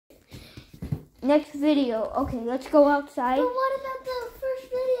next video. Okay, let's go outside. But what about the first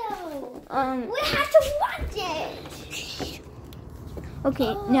video? We have to watch it.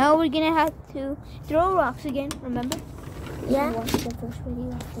 Okay, now we're gonna have to throw rocks again. Remember? Yeah. Watch the first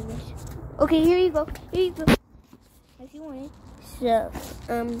video after this. Okay, here you go. Here you go. If you want it. So,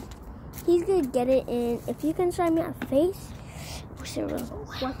 he's gonna get it in. If you can show me a face, Watch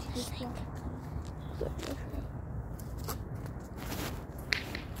this one.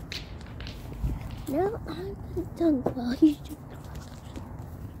 No, I'm done. Well, he's just.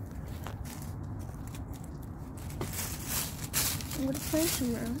 I'm gonna find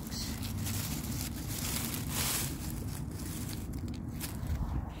some rocks.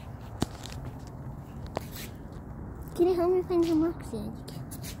 Can you help me find some rocks then?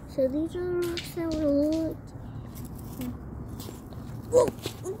 So these are the rocks that were low. Whoa!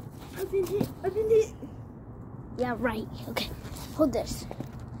 I've been hit. I've been hit. Yeah, right. Okay. Hold this.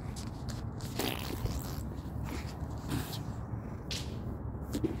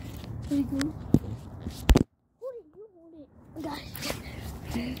 There you go. Hold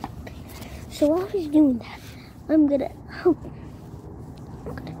it. So while he's doing that, I'm gonna help.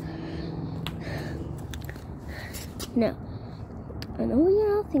 Now, I know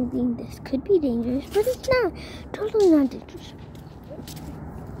you're all thinking this could be dangerous, but it's not. Totally not dangerous.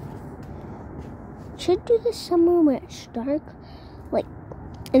 Should do this somewhere where it's dark, like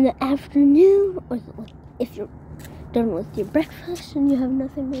in the afternoon, or like if you're done with your breakfast and you have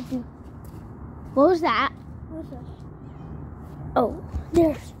nothing to do. What was that? What's that? Oh,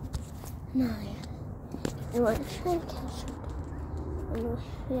 there's 9. I want to try to catch something. Unless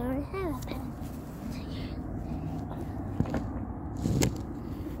we already have a pen.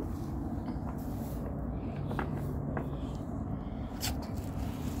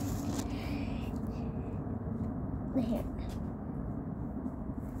 There.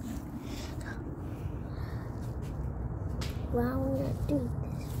 While we're doing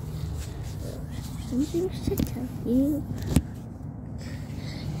this, something to tell you.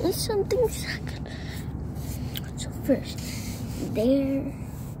 There's something second. So first, there.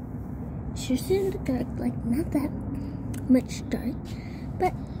 It's just in the dark, like not that much dark,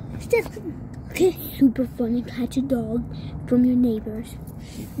 but still. Okay, super funny. Catch a dog from your neighbors.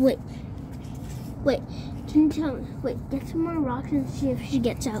 Wait. Can you tell me? Wait, get some more rocks and see if she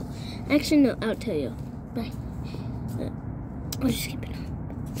gets out. Actually, no, I'll tell you. Bye. I'll just keep it on.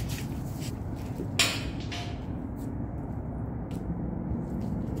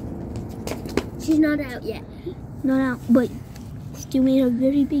 She's not out yet. Not out, but still made a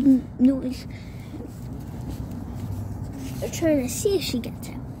very big noise. I'm trying to see if she gets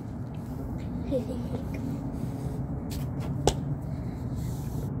out.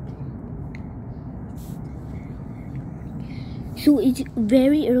 So it's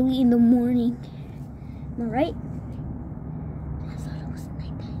very early in the morning. Am I right? I thought it was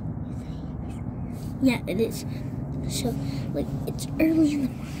nighttime. Yeah, it is. So, like, it's early in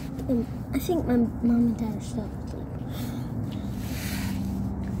the morning. I think my mom and dad are still asleep.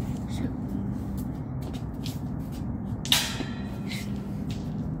 So,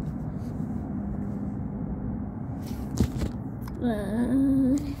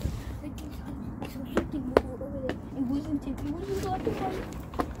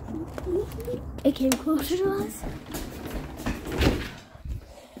 It came closer to us.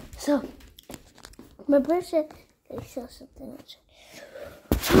 So, my brother said they saw something outside.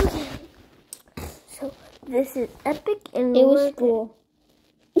 Okay. So, this is epic and It was school.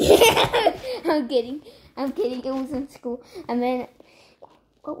 I'm kidding. It was in school. And then,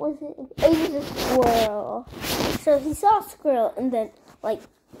 What was it? it was a squirrel. So, he saw a squirrel and then, like,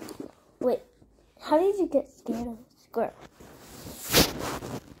 wait. How did you get scared of a squirrel?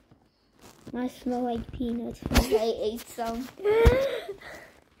 I smell like peanuts because I ate some.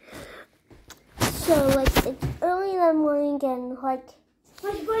 So, like, it's early in the morning and, like,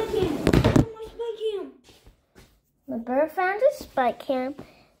 My spike cam. my bird found a spike cam.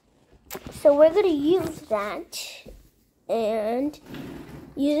 So, we're going to use that and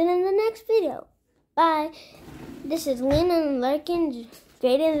use it in the next video. Bye. This is Leland and Larkin's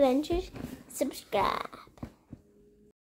Great Adventures. Subscribe.